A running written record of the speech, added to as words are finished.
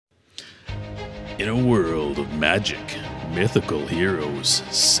In a world of magic, mythical heroes,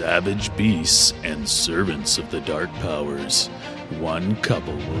 savage beasts, and servants of the dark powers, one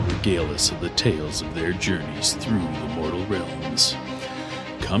couple will regale us of the tales of their journeys through the mortal realms.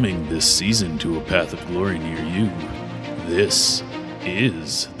 Coming this season to a path of glory near you, this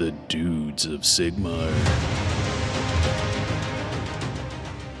is the Dudes of Sigmar.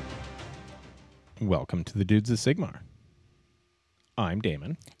 Welcome to the Dudes of Sigmar. I'm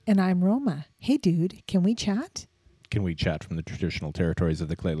Damon. And I'm Roma. Hey, dude, can we chat? Can we chat from the traditional territories of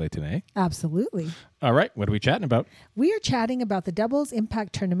the Clayleigh today? Absolutely. All right, what are we chatting about? We are chatting about the Doubles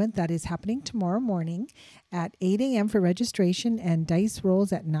Impact Tournament that is happening tomorrow morning at 8 a.m. for registration and dice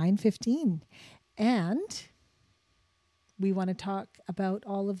rolls at 9:15. And we want to talk about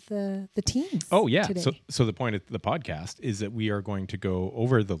all of the teams. Oh, yeah. Today. So the point of the podcast is that we are going to go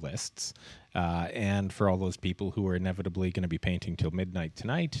over the lists. And for all those people who are inevitably going to be painting till midnight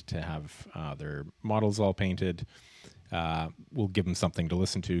tonight to have their models all painted, we'll give them something to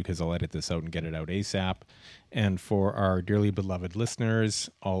listen to because I'll edit this out and get it out ASAP. And for our dearly beloved listeners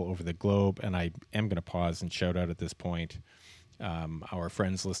all over the globe, and I am going to pause and shout out at this point, our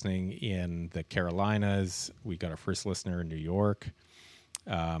friends listening in the Carolinas. We got our first listener in New York,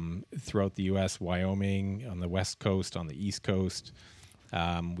 throughout the U.S., Wyoming, on the West Coast, on the East Coast.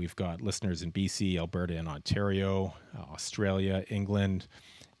 We've got listeners in BC, Alberta, and Ontario, Australia, England.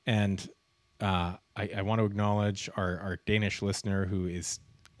 And I want to acknowledge our Danish listener who is,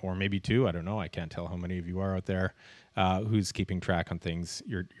 or maybe two, I don't know, I can't tell how many of you are out there, who's keeping track on things.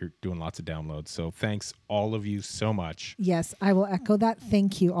 You're doing lots of downloads. So thanks all of you so much. Yes, I will echo that.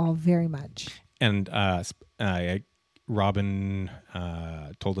 Thank you all very much. And Robin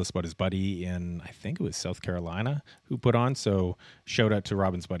told us about his buddy in, I think it was South Carolina, who put on. So shout out to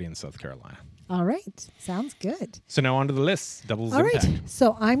Robin's buddy in South Carolina. All right. Sounds good. So now on to the list. Doubles All Impact. right.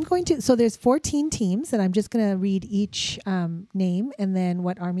 So so there's 14 teams, and I'm just going to read each name and then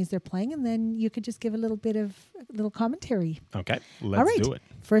what armies they're playing, and then you could just give a little commentary. Okay, let's do it.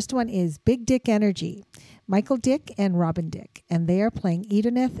 First one is Big Dick Energy, Michael Dick and Robin Dick, and they are playing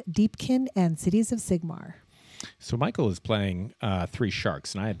Edeneth, Deepkin, and Cities of Sigmar. So Michael is playing 3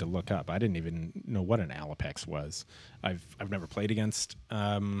 sharks, and I had to look up. I didn't even know what an Alapex was. I've never played against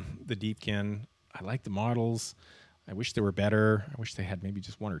the Deepkin. I like the models. I wish they were better. I wish they had maybe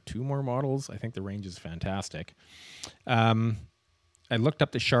just 1 or 2 more models. I think the range is fantastic. I looked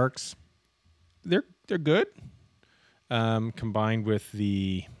up the sharks. They're good. Combined with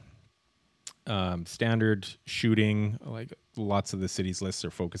the standard shooting, like lots of the cities lists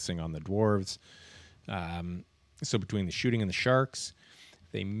are focusing on the dwarves. So between the shooting and the sharks,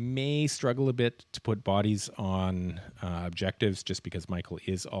 they may struggle a bit to put bodies on objectives just because Michael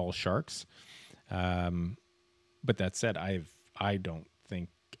is all sharks. But that said, I don't think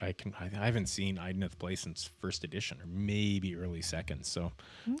I haven't seen Edeneth play since first edition or maybe early second. So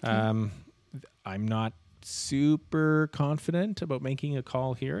I'm not super confident about making a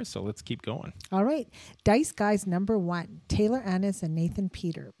call here. So let's keep going. All right. Dice Guys number 1, Taylor Annis and Nathan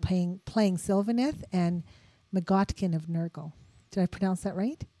Peter playing Sylvaneth and Magotkin of Nurgle. Did I pronounce that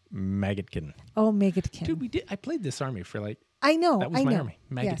right? Magotkin. Oh, Magotkin. Dude, I played this army for I know. That was my army.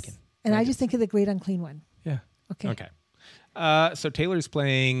 Magotkin. Yes. And I just think of the Great Unclean One. Yeah. Okay. So Taylor's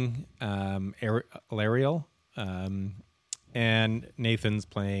playing Alariel, and Nathan's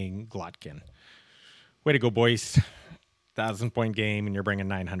playing Glotkin. Way to go, boys. 1,000-point game, and you're bringing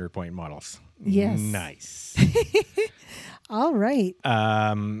 900-point models. Yes. Nice. All right.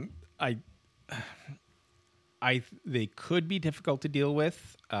 They could be difficult to deal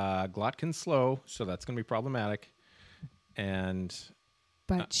with. Glotkin's slow, so that's going to be problematic.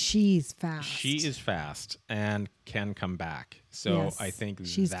 But she's fast. She is fast and can come back. So yes. I think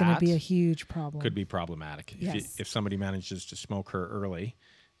she's going to be a huge problem. Could be problematic. Yes. If somebody manages to smoke her early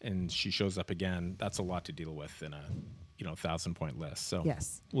and she shows up again, that's a lot to deal with in a 1,000-point list. So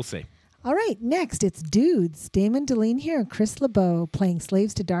yes. We'll see. All right, next it's Dudes. Damon Deline here and Chris LeBeau playing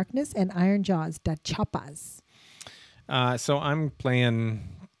Slaves to Darkness and Iron Jaws, da Chapas. So I'm playing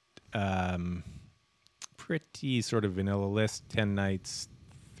pretty sort of vanilla list, 10 Knights,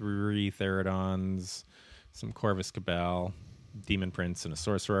 3 Theridons, some Corvus Cabal, Demon Prince, and a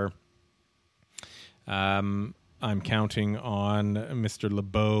Sorcerer. I'm counting on Mr.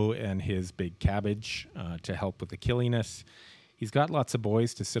 LeBeau and his big cabbage to help with the killiness. He's got lots of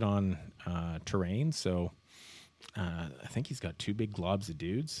boys to sit on terrain, so I think he's got 2 big globs of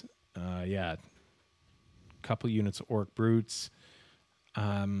dudes. Couple units of Orc Brutes.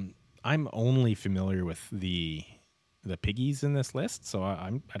 I'm only familiar with the the piggies in this list, so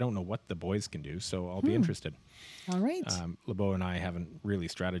I don't know what the boys can do. So I'll be interested. All right. LeBeau and I haven't really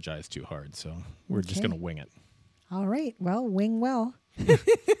strategized too hard, so we're just going to wing it. All right. Well, wing well.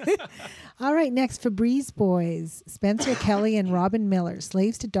 All right. Next, Febreze Boys. Spencer Kelly and Robin Miller.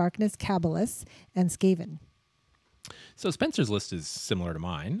 Slaves to Darkness, Cabalists, and Skaven. So Spencer's list is similar to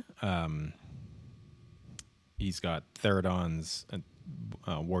mine. He's got Therodons and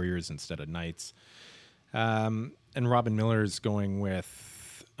warriors instead of knights. And Robin Miller's going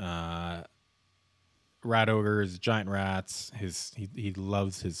with rat ogres, giant rats. He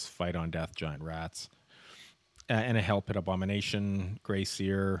loves his fight on death giant rats. And a Hell Pit Abomination, Grey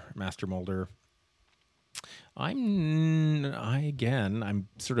Seer, Master Molder. I'm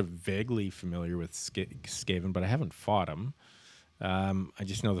sort of vaguely familiar with Skaven, but I haven't fought him. I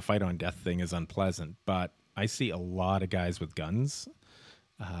just know the fight on death thing is unpleasant, but I see a lot of guys with guns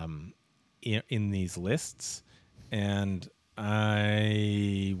in these lists, and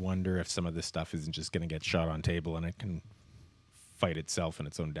I wonder if some of this stuff isn't just going to get shot on table and it can fight itself in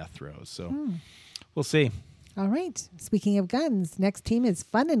its own death throes. So we'll see. All right. Speaking of guns, next team is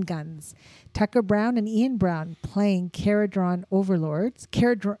Fun and Guns. Tucker Brown and Ian Brown playing Caradron Overlords.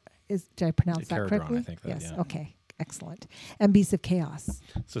 Did I pronounce that correctly? I think that, yes. yeah. Okay. Excellent. And Beasts of Chaos.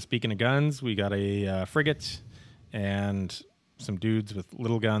 So speaking of guns, we got a frigate and some dudes with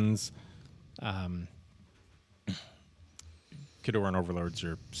little guns. Khador and Overlords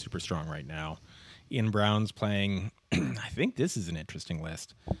are super strong right now. Ian Brown's playing, I think this is an interesting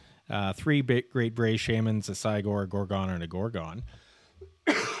list. 3 Great Bray Shamans, a Cygor, a Gorgon, and a Gorgon.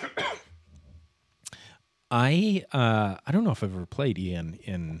 I don't know if I've ever played Ian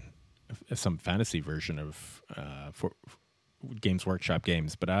in some fantasy version of for Games Workshop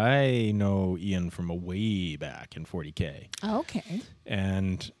games, but I know Ian from a way back in 40K. Okay.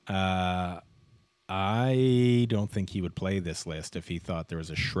 And I don't think he would play this list if he thought there was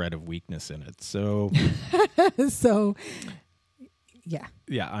a shred of weakness in it. So, yeah.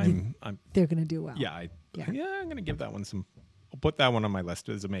 Yeah, they're going to do well. Yeah, I'm going to give that one some. I'll put that one on my list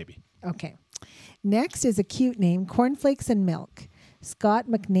as a maybe. Okay. Next is a cute name, Cornflakes and Milk. Scott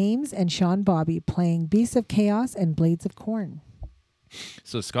McNames and Sean Bobby playing Beasts of Chaos and Blades of Corn.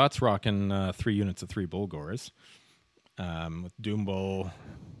 So Scott's rocking 3 units of 3 Bulgors with Doombull.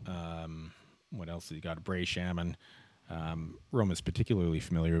 What else has he got? A Bray Shaman. Rome is particularly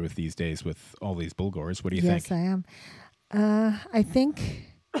familiar with these days with all these Bulgors. What do you think? Yes, I am. I think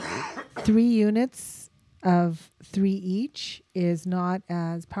 3 units of 3 each is not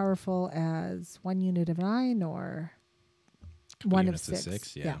as powerful as 1 unit of 9 or 1 of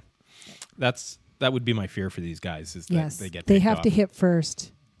 6. Yeah. That would be my fear for these guys is that yes, they get they picked have off. to hit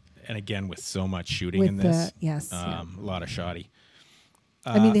first. And again, with so much shooting in this, a lot of shoddy.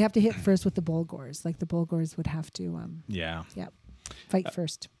 I mean, they have to hit first with the Bulgors. Like the Bulgors would have to fight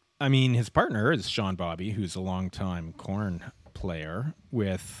first. I mean, his partner is Sean Bobby, who's a longtime Khorne player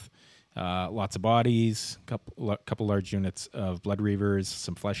with lots of bodies, couple large units of Blood Reavers,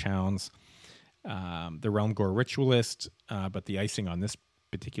 some Flesh Hounds, the Realm Gore Ritualist, but the icing on this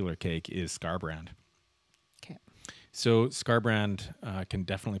particular cake is Scarbrand. Okay. So Scarbrand can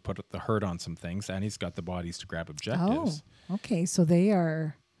definitely put the hurt on some things, and he's got the bodies to grab objectives. Oh, okay. So they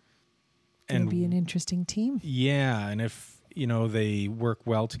are going to be an interesting team. Yeah, and if they work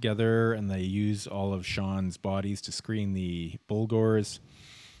well together and they use all of Sean's bodies to screen the Bulgors,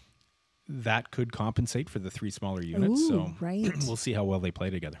 that could compensate for the 3 smaller units. Ooh, so right. We'll see how well they play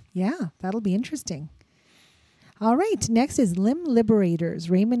together. Yeah, that'll be interesting. All right, next is Limb Liberators,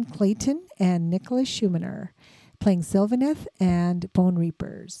 Raymond Clayton and Nicholas Schumacher playing Sylvaneth and Bone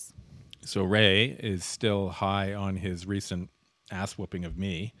Reapers. So Ray is still high on his recent ass whooping of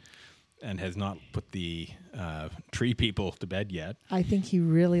me and has not put the tree people to bed yet. I think he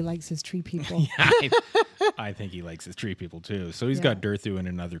really likes his tree people. I think he likes his tree people too. So he's got Durthu and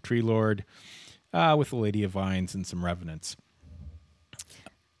another tree lord with the Lady of Vines and some revenants.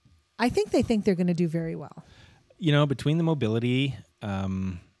 I think they think they're going to do very well. Between the mobility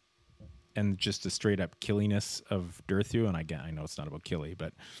and just the straight up killiness of Durthu, and I know it's not about killy,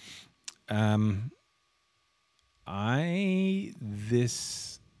 but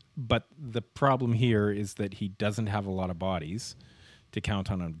but the problem here is that he doesn't have a lot of bodies to count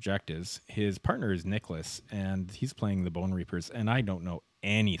on objectives. His partner is Nicholas, and he's playing the Bone Reapers, and I don't know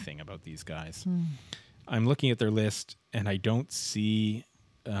anything about these guys. I'm looking at their list, and I don't see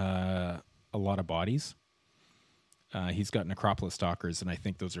a lot of bodies. He's got Necropolis Stalkers, and I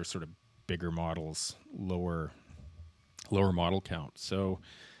think those are sort of bigger models, lower model count. So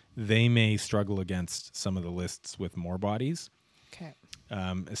they may struggle against some of the lists with more bodies. Okay.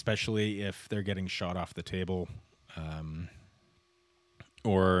 Especially if they're getting shot off the table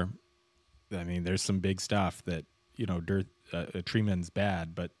Or, I mean, there's some big stuff that, Treeman's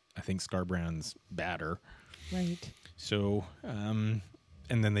bad, but I think Scarbrand's badder. Right. So, and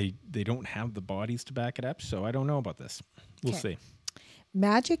then they don't have the bodies to back it up, so I don't know about this. We'll see.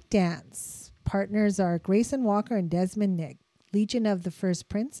 Magic Dance. Partners are Grayson Walker and Desmond Nick. Legion of the First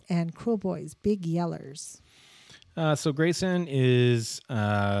Prince and Cruel Boys, Big Yellers. So Grayson is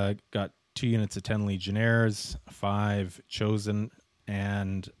got 2 units of 10 Legionnaires, 5 Chosen,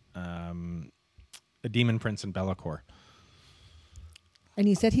 and a Demon Prince and Be'lakor. And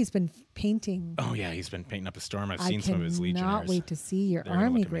you said he's been painting. Oh, yeah, he's been painting up a storm. I've seen some of his Legionnaires. I cannot wait to see your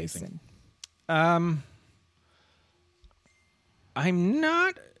army, Grayson. I'm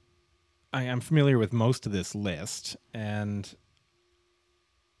familiar with most of this list, and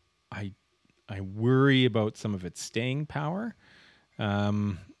I worry about some of its staying power.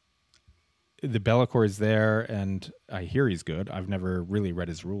 The Be'lakor is there, and I hear he's good. I've never really read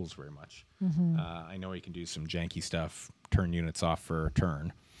his rules very much. Mm-hmm. I know he can do some janky stuff, turn units off for a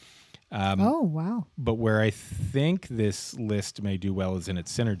turn. Oh, wow. But where I think this list may do well is in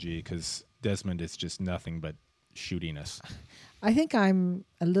its synergy, because Desmond is just nothing but shootiness. I think I'm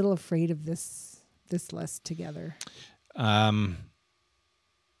a little afraid of this list together. The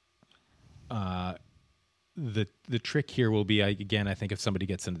trick here will be, again, I think if somebody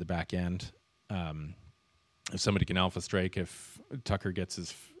gets into the back end, if somebody can alpha strike, if Tucker gets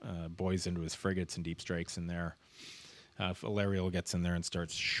his boys into his frigates and deep strikes in there, if Ilariel gets in there and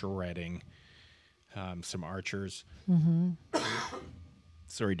starts shredding some archers. Mm-hmm.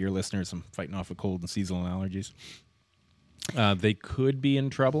 Sorry, dear listeners, I'm fighting off a cold and seasonal allergies. They could be in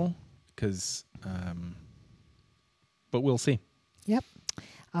trouble, but we'll see. Yep.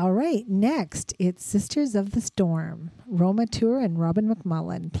 All right. Next, it's Sisters of the Storm. Roma Tour and Robin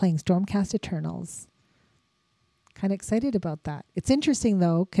McMullen playing Stormcast Eternals. Kind of excited about that. It's interesting,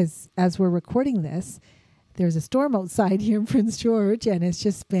 though, because as we're recording this, there's a storm outside here in Prince George, and it's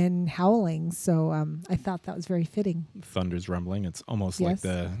just been howling. So I thought that was very fitting. Thunder's rumbling. It's almost like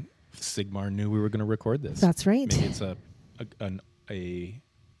the Sigmar knew we were going to record this. That's right. Maybe it's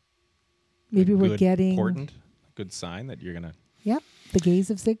maybe we're getting a good sign that you're going to. Yep, the gaze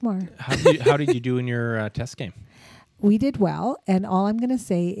of Sigmar. How did you do in your test game? We did well, and all I'm going to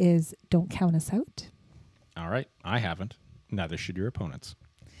say is don't count us out. All right, I haven't. Neither should your opponents.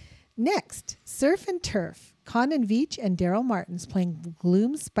 Next, Surf and Turf. Conan Veach and Daryl Martins playing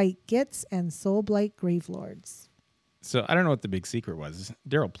Gloom Spike Gitz and Soulblight Gravelords. So I don't know what the big secret was.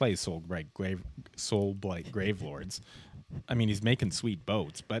 Daryl plays Soulblight Gravelords. I mean, he's making sweet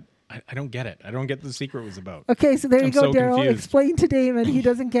boats, but I don't get it. I don't get the secret was about. Okay, so there you go, Daryl. Explain to Damon. He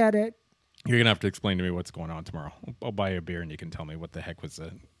doesn't get it. You're going to have to explain to me what's going on tomorrow. I'll buy you a beer and you can tell me what the heck was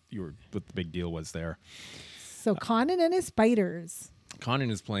what the big deal was there. So Conan and his spiders.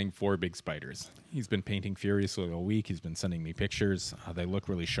 Conan is playing 4 big spiders. He's been painting furiously all week. He's been sending me pictures. They look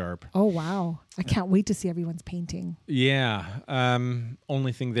really sharp. Oh, wow. I can't wait to see everyone's painting. Yeah.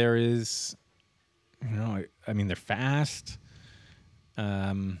 Only thing there is, I mean, they're fast.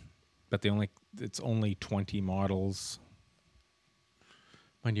 But it's only 20 models.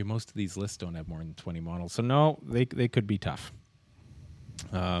 Mind you, most of these lists don't have more than 20 models. So no, they could be tough.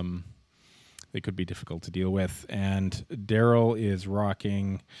 They could be difficult to deal with. And Daryl is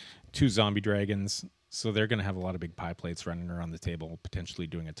rocking 2 zombie dragons. So they're going to have a lot of big pie plates running around the table, potentially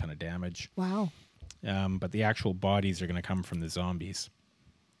doing a ton of damage. Wow. But the actual bodies are going to come from the zombies.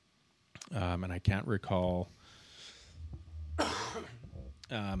 And I can't recall...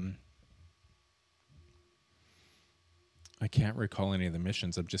 I can't recall any of the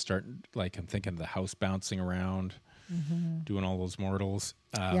missions. I'm thinking of the house bouncing around, doing all those mortals.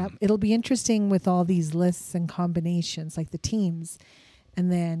 Yep. It'll be interesting with all these lists and combinations, like the teams,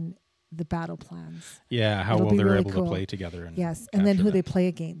 and then the battle plans. Yeah, how well they're really able to play together. And then who they play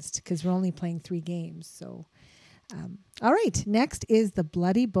against, because we're only playing 3 games. So, all right. Next is the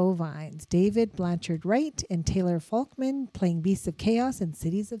Bloody Bovines. David Blanchard Wright and Taylor Falkman playing Beasts of Chaos and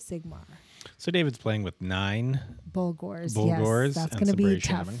Cities of Sigmar. So David's playing with 9 Bulgors. Yes, that's going to be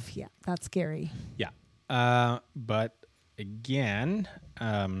tough. Yeah, that's scary. Yeah. But again,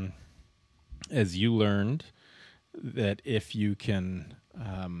 as you learned, that if you can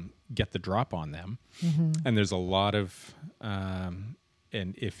get the drop on them, and there's a lot of, and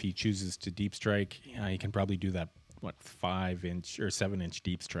if he chooses to deep strike, he can probably do that, 5-inch or 7-inch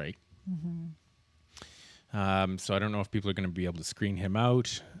deep strike. So I don't know if people are going to be able to screen him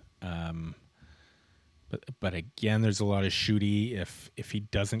out. But again, there's a lot of shooty. If he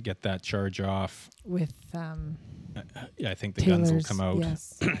doesn't get that charge off, with I think the Taylor's, guns will come out.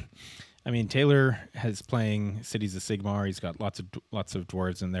 Yes. I mean, Taylor has playing Cities of Sigmar. He's got lots of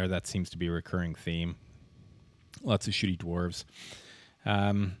dwarves in there. That seems to be a recurring theme. Lots of shooty dwarves.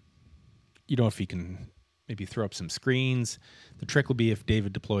 If he can maybe throw up some screens. The trick will be if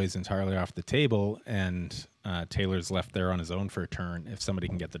David deploys entirely off the table and Taylor's left there on his own for a turn, if somebody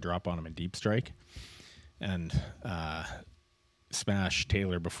can get the drop on him in Deep Strike and smash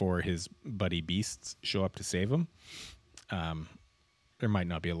Taylor before his buddy beasts show up to save him. There might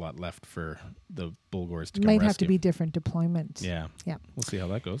not be a lot left for the Bulgors to come Might rescue. have to be different deployment. Yeah. Yeah. We'll see how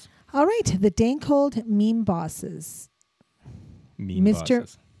that goes. All right. The Dankhold meme bosses. Meme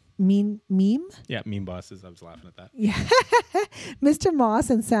bosses. Meme? Yeah, meme bosses. I was laughing at that. Yeah. Mr. Moss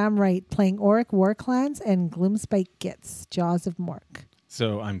and Sam Wright playing Auric War Clans and Gloomspike Gits, Jaws of Mork.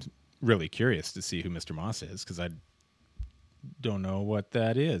 So I'm really curious to see who Mr. Moss is because I don't know what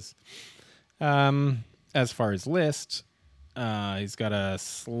that is. As far as list, he's got a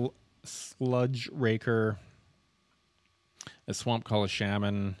Sludge Raker, a Swamp Call of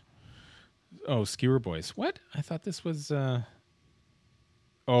Shaman. Oh, Skewer Boys. What? I thought this was...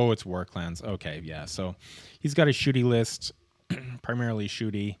 it's War Clans. Okay, yeah. So he's got a shooty list, primarily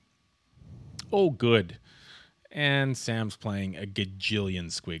shooty. Oh, good. And Sam's playing a gajillion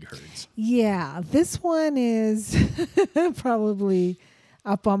Squig Herds. Yeah, this one is probably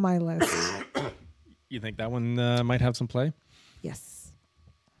up on my list. You think that one might have some play? Yes.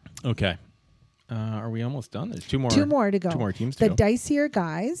 Okay. Are we almost done? There's two more to go. Two more teams to the go. Dicier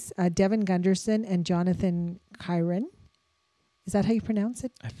guys, Devin Gunderson and Jonathan Kyron. Is that how you pronounce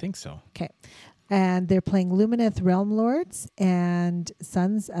it? I think so. Okay. And they're playing Lumineth Realm Lords and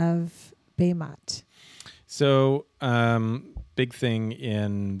Sons of Baymat. So, big thing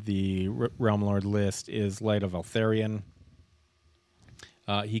in the Realm Lord list is Light of Eltharion.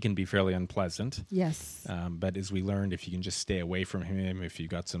 He can be fairly unpleasant. Yes. But as we learned, if you can just stay away from him, if you've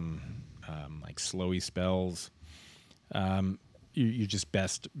got some like slowy spells, you're just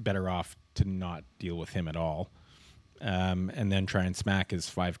better off to not deal with him at all. And then try and smack his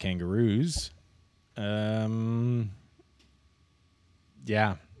 5 kangaroos.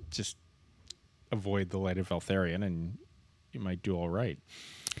 Just avoid the Light of Eltharion and you might do all right.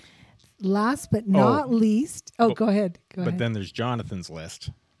 Last but not least... go ahead. But then there's Jonathan's list,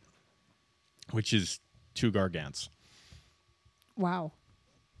 which is 2 Gargants. Wow.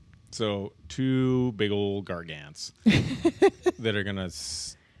 So 2 big old Gargants that are going to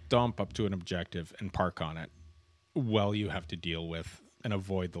stomp up to an objective and park on it while you have to deal with and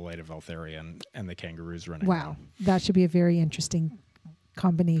avoid the Light of Eltharion and the kangaroos running Wow. around. That should be a very interesting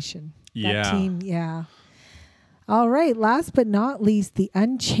combination. Yeah. That team, yeah. All right. Last but not least, the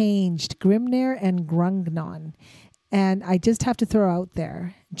Unchanged, Grimnir and Grungnon. And I just have to throw out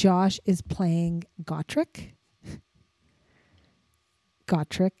there, Josh is playing Gotrek.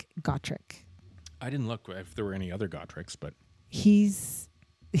 Gotrek. I didn't look if there were any other Gotreks, but... He's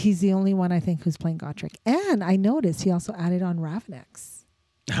the only one I think who's playing Gotrek. And I noticed he also added on Ravenex.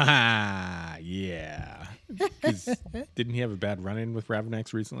 Ah, yeah. Didn't he have a bad run-in with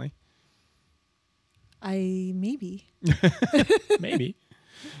Ravenex recently? Maybe. Maybe.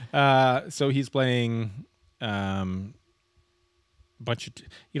 So he's playing bunch of...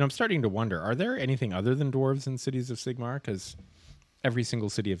 I'm starting to wonder, are there anything other than dwarves in Cities of Sigmar? Because every single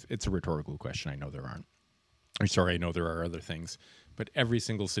city of... It's a rhetorical question. I know there aren't. I know there are other things. But every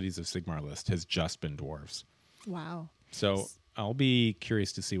single Cities of Sigmar list has just been dwarves. Wow. So I'll be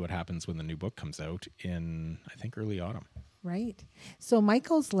curious to see what happens when the new book comes out in, I think, early autumn. Right. So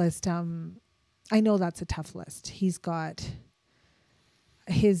Michael's list, I know that's a tough list. He's got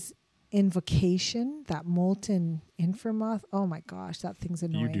his Invocation, that Molten Infermoth. Oh my gosh, that thing's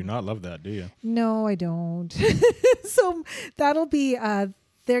annoying. You do not love that, do you? No, I don't. So that'll be,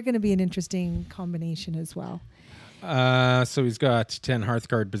 they're going to be an interesting combination as well. So he's got 10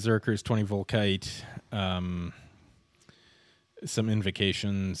 Hearthguard Berserkers, 20 Volkite, some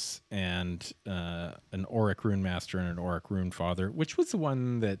Invocations, and an Auric Rune Master and an Auric Rune Father. Which was the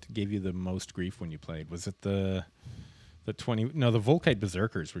one that gave you the most grief when you played? Was it the 20? No, the Volkite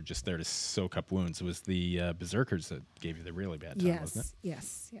Berserkers were just there to soak up wounds. It was the Berserkers that gave you the really bad time, wasn't it?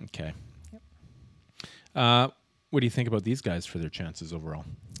 Yes. Yep. Okay. Yep. What do you think about these guys for their chances overall?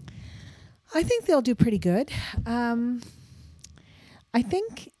 I think they'll do pretty good. I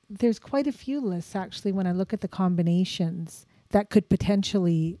think there's quite a few lists, actually, when I look at the combinations that could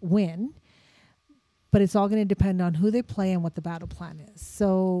potentially win. But it's all going to depend on who they play and what the battle plan is.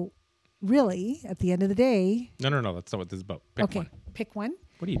 So really, at the end of the day... No. That's not what this is about. Pick one. Pick one.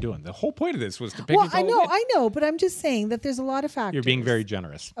 What are you doing? The whole point of this was to pick. Well, I know, but I'm just saying that there's a lot of factors. You're being very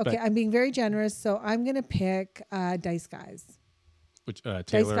generous. Okay, I'm being very generous, so I'm going to pick Dice Guys. Which Dice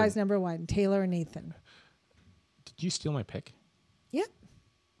Taylor? Guys number 1, Taylor and Nathan. Did you steal my pick? Yep.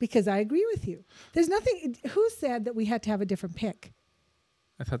 Because I agree with you. There's nothing. Who said that we had to have a different pick?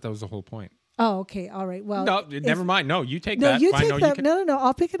 I thought that was the whole point. Oh, okay. All right. Well, No, never mind. No, you take No, that. you Fine. take No, that. you can- No.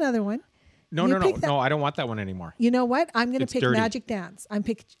 I'll pick another one. No, You no, no, pick that. no. I don't want that one anymore. You know what? I'm going to It's pick dirty. Magic Dance. I'm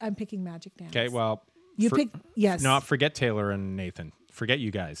picking Magic Dance. Okay, well. You pick. Yes. No, forget Taylor and Nathan. Forget you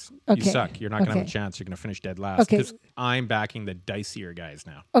guys. Okay. You suck. You're not going to have a Okay. chance. You're going to finish dead last. Okay. Because I'm backing the dicier guys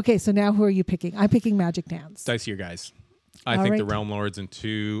now. Okay. So now who are you picking? I'm picking Magic Dance. Dicier guys. I All think the right. Realm Lords and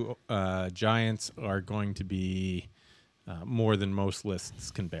 2 Giants are going to be more than most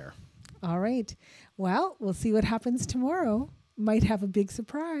lists can bear. All right. Well, we'll see what happens tomorrow. Might have a big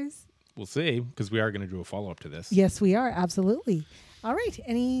surprise. We'll see, because we are going to do a follow-up to this. Yes, we are. Absolutely. All right.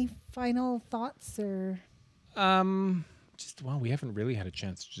 Any final thoughts or? We haven't really had a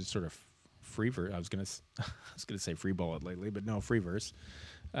chance to just sort of free verse. I was gonna say free ball it lately, but no, free verse.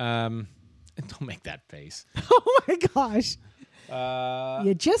 And don't make that face. Oh my gosh.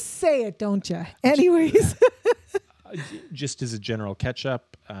 You just say it, don't you? Anyways. Just as a general catch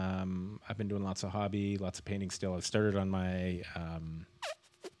up, I've been doing lots of hobby, lots of painting still. I've started on my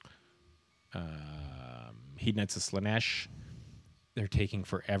Hedonites of Slaanesh. They're taking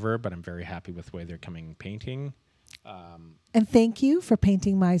forever, but I'm very happy with the way they're coming painting. And thank you for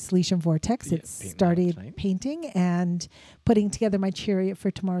painting my Silesian Vortex. Yeah, It's painting that started tonight. painting and putting together my chariot for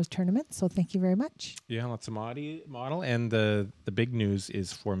tomorrow's tournament. So thank you very much. Yeah, lots of model. And the big news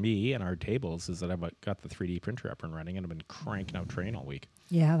is for me and our tables is that I've got the 3D printer up and running, and I've been cranking out train all week.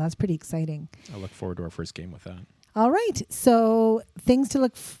 Yeah, that's pretty exciting. I look forward to our first game with that. All right. So things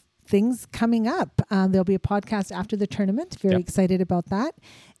coming up. There'll be a podcast after the tournament. Very Yep. excited about that.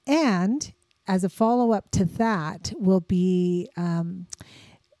 And as a follow-up to that will be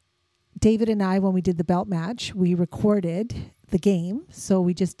David and I, when we did the belt match, we recorded the game. So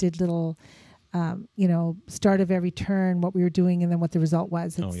we just did little, start of every turn, what we were doing, and then what the result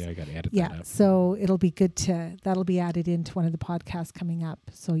was. Oh, yeah, I got to edit Yeah, that up. so it'll be good that'll be added into one of the podcasts coming up.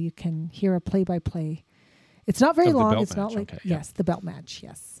 So you can hear a play-by-play. It's not very Of the long. belt It's not match, like, okay, yeah. yes, the belt match.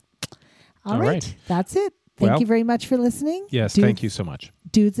 Yes. All right. right. That's it. Thank Well, you very much for listening. Yes, thank you so much.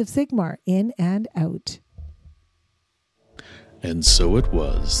 Dudes of Sigmar, in and out. And so it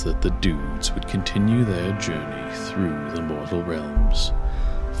was that the dudes would continue their journey through the mortal realms,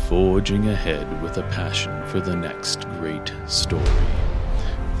 forging ahead with a passion for the next great story.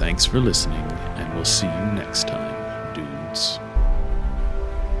 Thanks for listening, and we'll see you next time, dudes.